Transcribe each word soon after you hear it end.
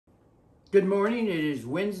Good morning. It is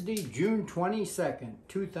Wednesday, June 22nd,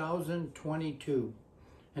 2022,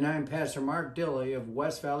 and I'm Pastor Mark Dilley of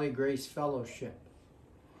West Valley Grace Fellowship.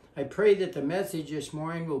 I pray that the message this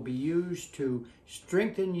morning will be used to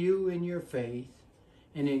strengthen you in your faith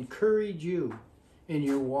and encourage you in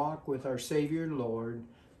your walk with our Savior and Lord,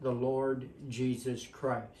 the Lord Jesus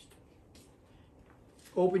Christ.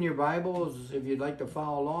 Open your Bibles, if you'd like to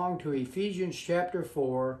follow along, to Ephesians chapter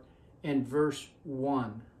 4 and verse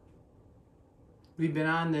 1. We've been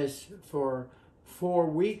on this for 4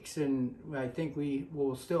 weeks, and I think we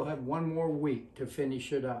will still have one more week to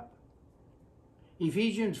finish it up.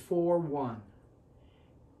 Ephesians 4:1.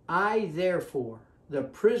 I, therefore, the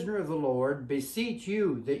prisoner of the Lord, beseech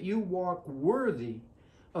you that you walk worthy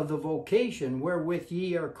of the vocation wherewith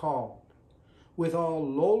ye are called, with all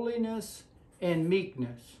lowliness and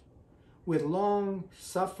meekness, with long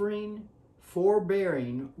suffering,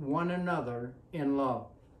 forbearing one another in love,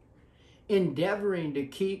 endeavoring to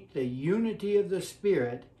keep the unity of the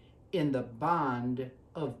Spirit in the bond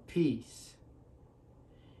of peace.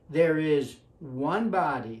 There is one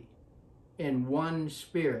body and one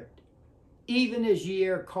Spirit, even as ye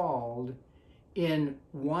are called in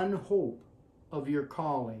one hope of your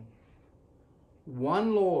calling.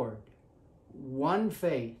 One Lord, one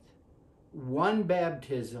faith, one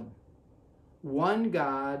baptism, one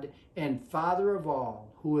God and Father of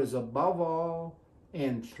all, who is above all,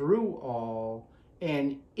 and through all,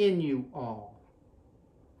 and in you all.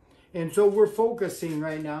 And so we're focusing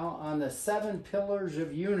right now on the 7 pillars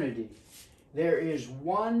of unity. There is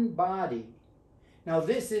one body. Now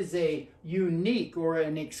this is a unique or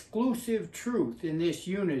an exclusive truth in this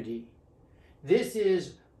unity. This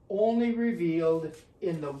is only revealed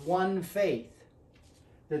in the one faith,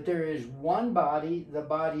 that there is one body, the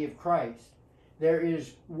body of Christ. There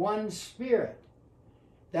is one Spirit.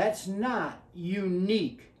 That's not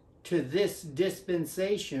unique to this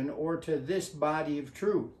dispensation or to this body of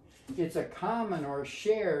truth. It's a common or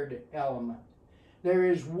shared element. There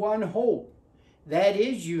is one hope. That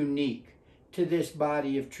is unique to this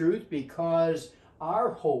body of truth, because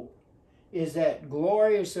our hope is that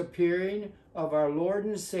glorious appearing of our Lord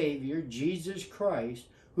and Savior, Jesus Christ,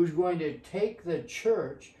 who's going to take the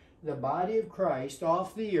church, the body of Christ,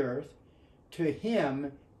 off the earth to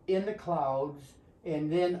Him in the clouds,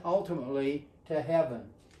 and then ultimately to heaven.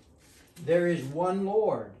 There is one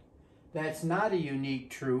Lord. That's not a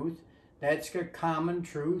unique truth. That's a common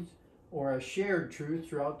truth or a shared truth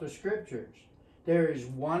throughout the Scriptures. There is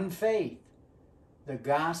one faith, the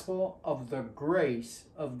gospel of the grace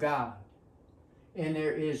of God. And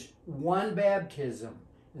there is one baptism.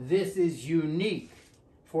 This is unique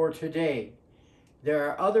for today. There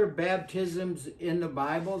are other baptisms in the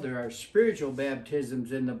Bible. There are spiritual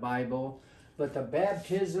baptisms in the Bible. But the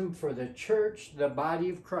baptism for the church, the body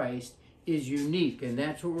of Christ, is unique, and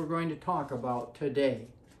that's what we're going to talk about today.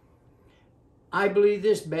 I believe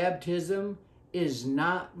this baptism is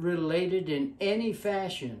not related in any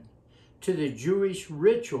fashion to the Jewish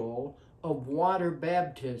ritual of water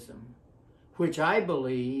baptism, which I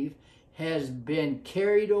believe has been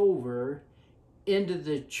carried over into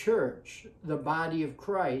the church, the body of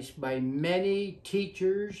Christ, by many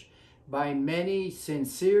teachers, by many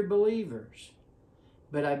sincere believers.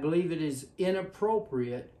 But I believe it is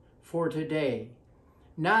inappropriate for today.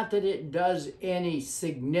 Not that it does any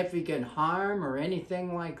significant harm or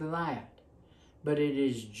anything like that, but it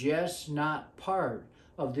is just not part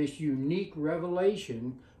of this unique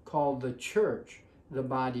revelation called the church, the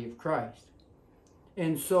body of Christ.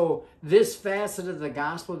 And so this facet of the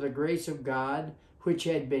gospel of the grace of God, which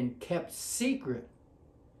had been kept secret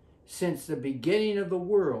since the beginning of the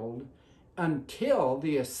world, until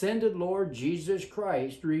the ascended Lord Jesus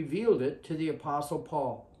Christ revealed it to the Apostle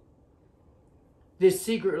Paul. This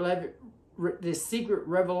secret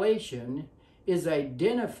revelation is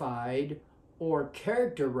identified or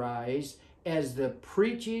characterized as the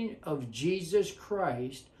preaching of Jesus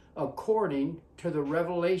Christ according to the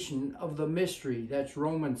revelation of the mystery. That's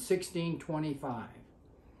Romans 16:25.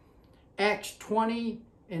 Acts 20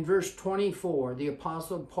 and verse 24, the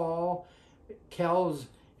Apostle Paul tells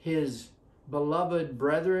his beloved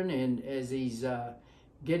brethren, and as he's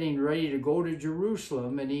getting ready to go to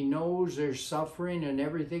Jerusalem, and he knows there's suffering and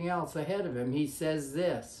everything else ahead of him, he says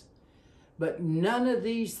this: "But none of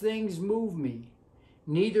these things move me,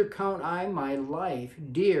 neither count I my life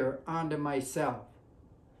dear unto myself,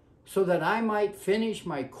 so that I might finish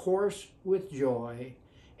my course with joy,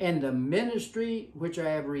 and the ministry which I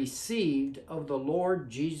have received of the Lord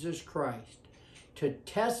Jesus Christ, to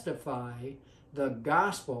testify the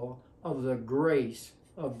gospel of the grace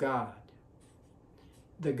of God."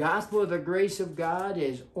 The gospel of the grace of God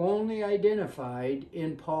is only identified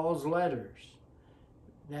in Paul's letters.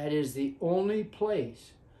 That is the only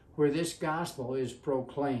place where this gospel is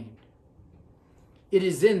proclaimed. It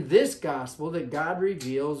is in this gospel that God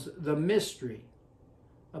reveals the mystery,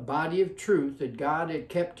 a body of truth that God had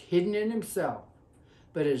kept hidden in himself,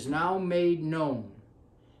 but is now made known.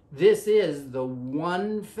 This is the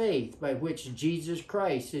one faith by which Jesus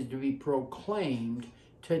Christ is to be proclaimed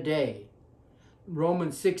today.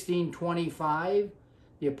 Romans 16:25,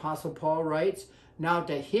 the Apostle Paul writes, "Now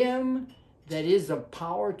to him that is of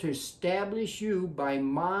power to establish you by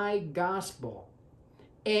my gospel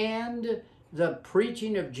and the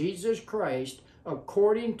preaching of Jesus Christ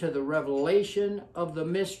according to the revelation of the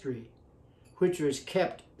mystery, which was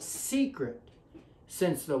kept secret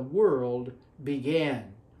since the world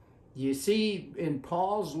began." You see in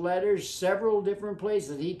Paul's letters, several different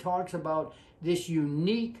places, he talks about this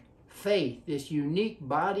unique faith, this unique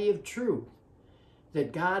body of truth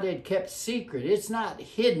that God had kept secret. It's not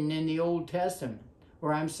hidden in the Old Testament.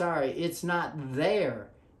 Or it's not there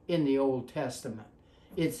in the Old Testament.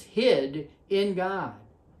 It's hid in God.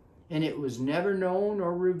 And it was never known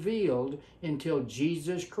or revealed until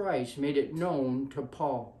Jesus Christ made it known to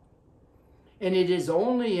Paul. And it is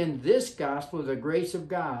only in this gospel of the grace of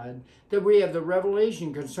God that we have the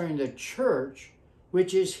revelation concerning the church,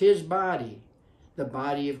 which is his body, the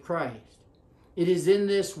body of Christ. It is in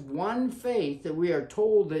this one faith that we are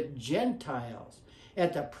told that Gentiles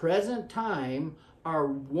at the present time are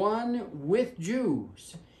one with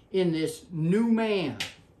Jews in this new man.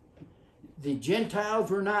 The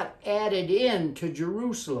Gentiles were not added in to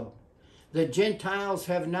Jerusalem. The Gentiles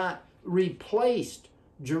have not replaced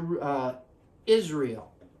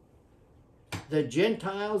Israel. The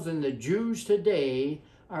Gentiles and the Jews today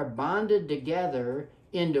are bonded together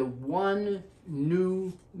into one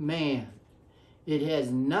new man. It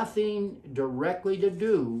has nothing directly to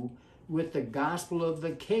do with the gospel of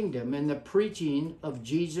the kingdom and the preaching of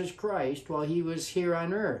Jesus Christ while he was here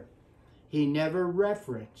on earth. He never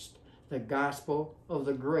referenced the gospel of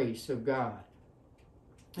the grace of God.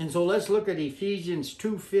 And so let's look at Ephesians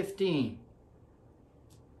 2:15.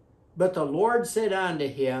 "But the Lord said unto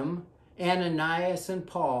him, Ananias and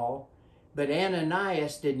Paul," but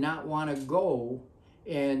Ananias did not want to go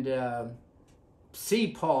and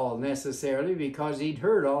see Paul necessarily because he'd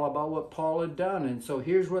heard all about what Paul had done. And so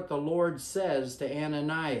here's what the Lord says to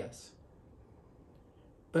Ananias.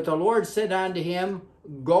 "But the Lord said unto him,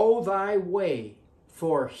 Go thy way,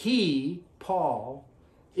 for he," Paul,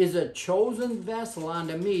 "is a chosen vessel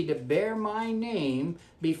unto me to bear my name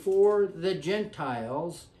before the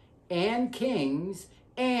Gentiles and kings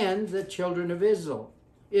and the children of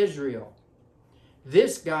Israel."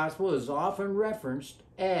 This gospel is often referenced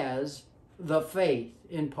as the faith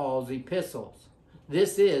in Paul's epistles.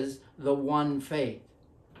 This is the one faith.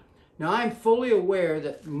 Now, I'm fully aware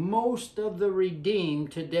that most of the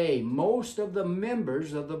redeemed today, most of the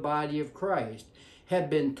members of the body of Christ, have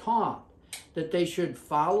been taught that they should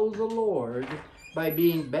follow the Lord by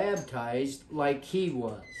being baptized like he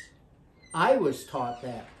was. I was taught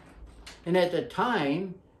that. And at the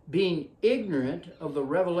time, being ignorant of the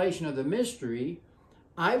revelation of the mystery,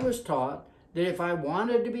 I was taught that if I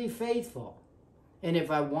wanted to be faithful and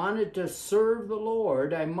if I wanted to serve the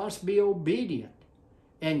Lord, I must be obedient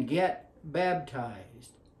and get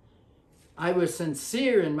baptized. I was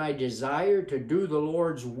sincere in my desire to do the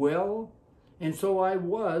Lord's will, and so I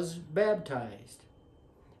was baptized.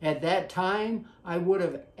 At that time, I would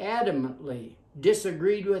have adamantly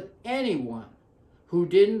disagreed with anyone who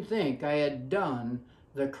didn't think I had done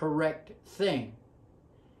the correct thing.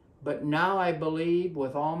 But now I believe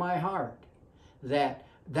with all my heart that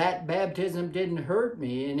baptism didn't hurt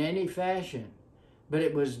me in any fashion, but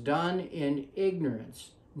it was done in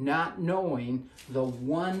ignorance, not knowing the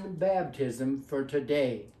one baptism for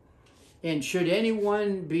today. And should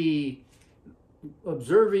anyone be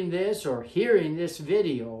observing this or hearing this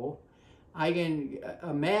video, I can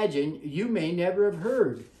imagine you may never have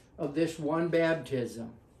heard of this one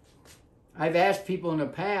baptism. I've asked people in the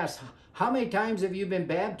past, how many times have you been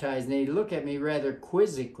baptized? And they look at me rather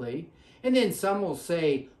quizzically. And then some will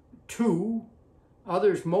say 2.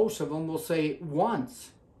 Others, most of them, will say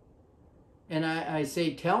once. And I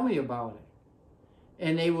say, tell me about it.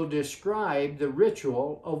 And they will describe the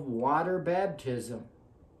ritual of water baptism.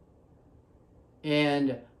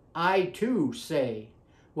 And I too say,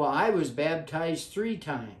 well, I was baptized 3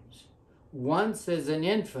 times. Once as an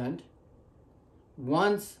infant,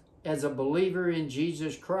 once as a believer in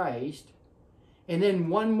Jesus Christ, and then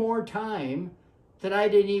one more time that I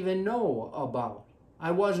didn't even know about.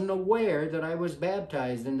 I wasn't aware that I was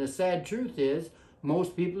baptized. And the sad truth is,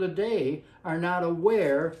 Most people today are not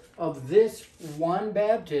aware of this one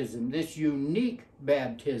baptism, this unique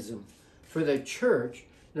baptism for the church,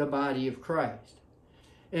 the body of Christ.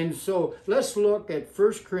 And so let's look at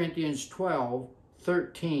 1 Corinthians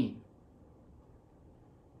 12:13.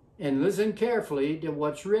 And listen carefully to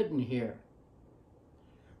what's written here.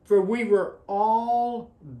 For we were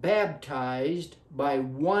all baptized by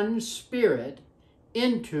one Spirit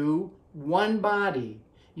into one body.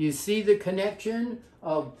 You see the connection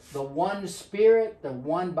of the one Spirit, the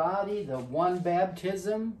one body, the one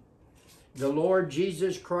baptism? The Lord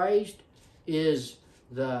Jesus Christ is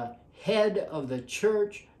the head of the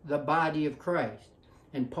church, the body of Christ.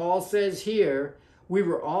 And Paul says here, we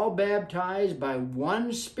were all baptized by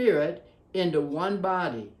one Spirit into one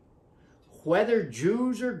body, whether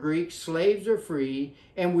Jews or Greeks, slaves or free,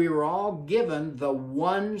 and we were all given the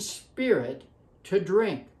one Spirit to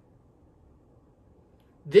drink.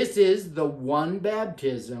 This is the one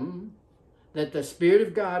baptism that the Spirit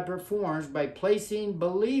of God performs by placing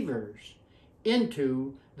believers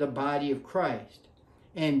into the body of Christ.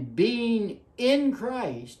 And being in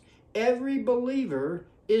Christ, every believer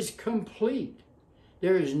is complete.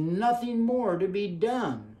 There is nothing more to be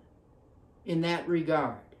done in that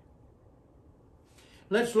regard.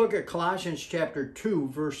 Let's look at Colossians chapter 2,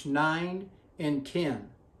 verse 9 and 10.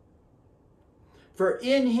 For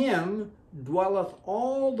in him dwelleth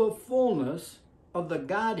all the fullness of the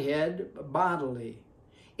Godhead bodily,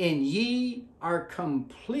 and ye are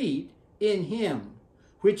complete in him,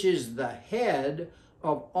 which is the head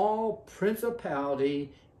of all principality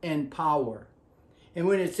and power. And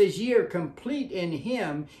when it says ye are complete in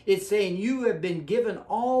him, it's saying you have been given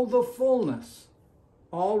all the fullness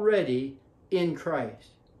already in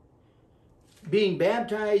Christ. Being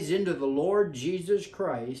baptized into the Lord Jesus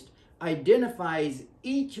Christ identifies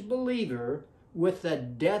each believer with the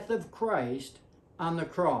death of Christ on the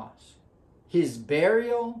cross, his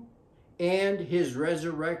burial, and his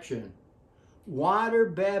resurrection. Water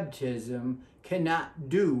baptism cannot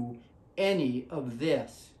do any of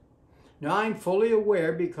this. Now, I'm fully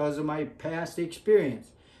aware, because of my past experience,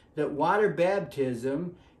 that water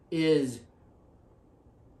baptism is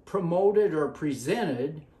promoted or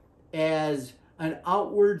presented as an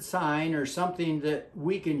outward sign or something that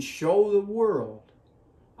we can show the world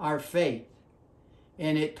our faith.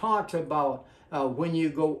 And it talks about when you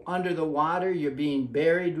go under the water, you're being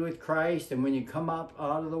buried with Christ, and when you come up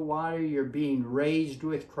out of the water, you're being raised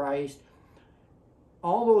with Christ.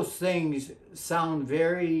 All those things sound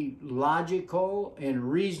very logical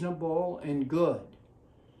and reasonable and good,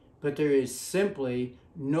 but there is simply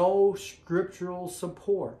no scriptural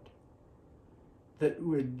support that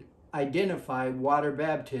would identify water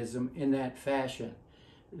baptism in that fashion.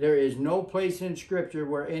 There is no place in Scripture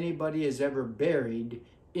where anybody is ever buried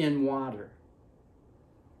in water.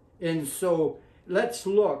 And so let's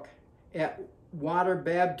look at water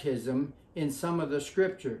baptism in some of the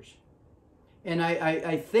Scriptures. And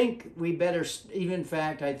I think we better,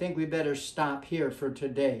 I think we better stop here for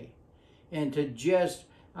today. And to just,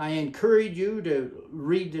 I encourage you to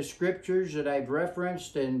read the Scriptures that I've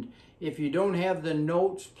referenced. And if you don't have the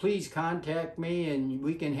notes, please contact me and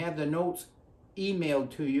we can have the notes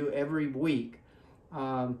emailed to you every week.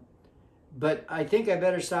 But I think I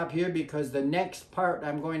better stop here, because the next part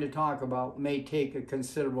I'm going to talk about may take a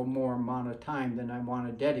considerable more amount of time than I want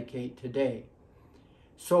to dedicate today.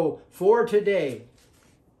 So for today,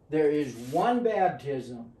 there is one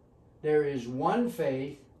baptism, there is one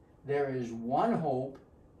faith, there is one hope,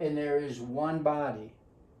 and there is one body.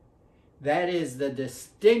 That is the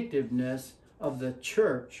distinctiveness of the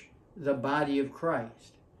church, the body of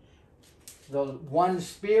Christ. The one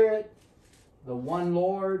Spirit, the one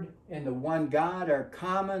Lord, and the one God are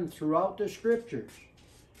common throughout the Scriptures.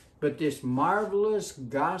 But this marvelous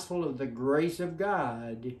gospel of the grace of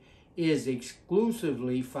God is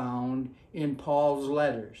exclusively found in Paul's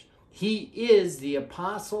letters. He is the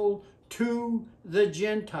apostle to the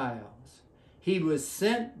Gentiles. He was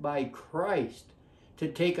sent by Christ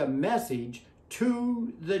to take a message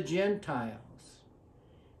to the Gentiles.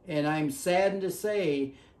 And I'm saddened to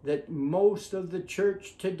say that most of the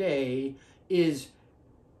church today is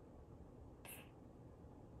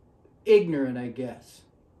ignorant, I guess,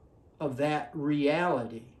 of that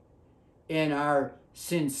reality, and are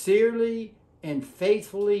sincerely and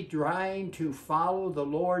faithfully trying to follow the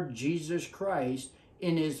Lord Jesus Christ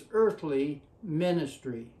in his earthly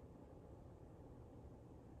ministry.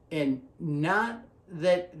 And not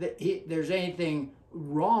that there's anything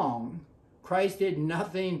wrong. Christ did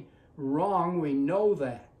nothing wrong, we know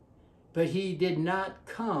that. But he did not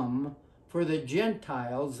come for the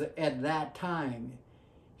Gentiles at that time.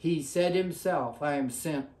 He said himself, I am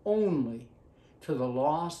sent only to the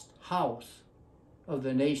lost house of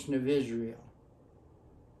the nation of Israel.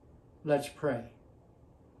 Let's pray.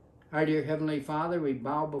 Our dear Heavenly Father, we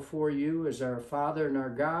bow before you as our Father and our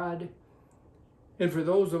God. And for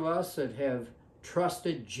those of us that have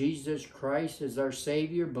trusted Jesus Christ as our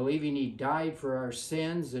Savior, believing he died for our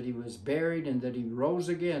sins, that he was buried, and that he rose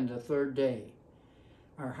again the third day,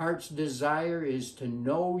 our heart's desire is to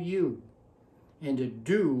know you and to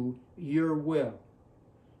do your will.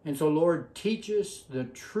 And so, Lord, teach us the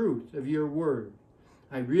truth of your word.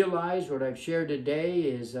 I realize what I've shared today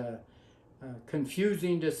is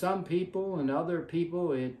confusing to some people, and other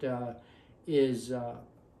people it is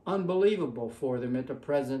unbelievable for them at the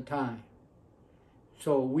present time.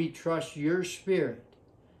 So we trust your Spirit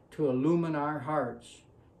to illumine our hearts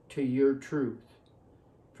to your truth.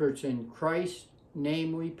 For it's in Christ's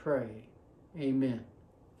name we pray. Amen.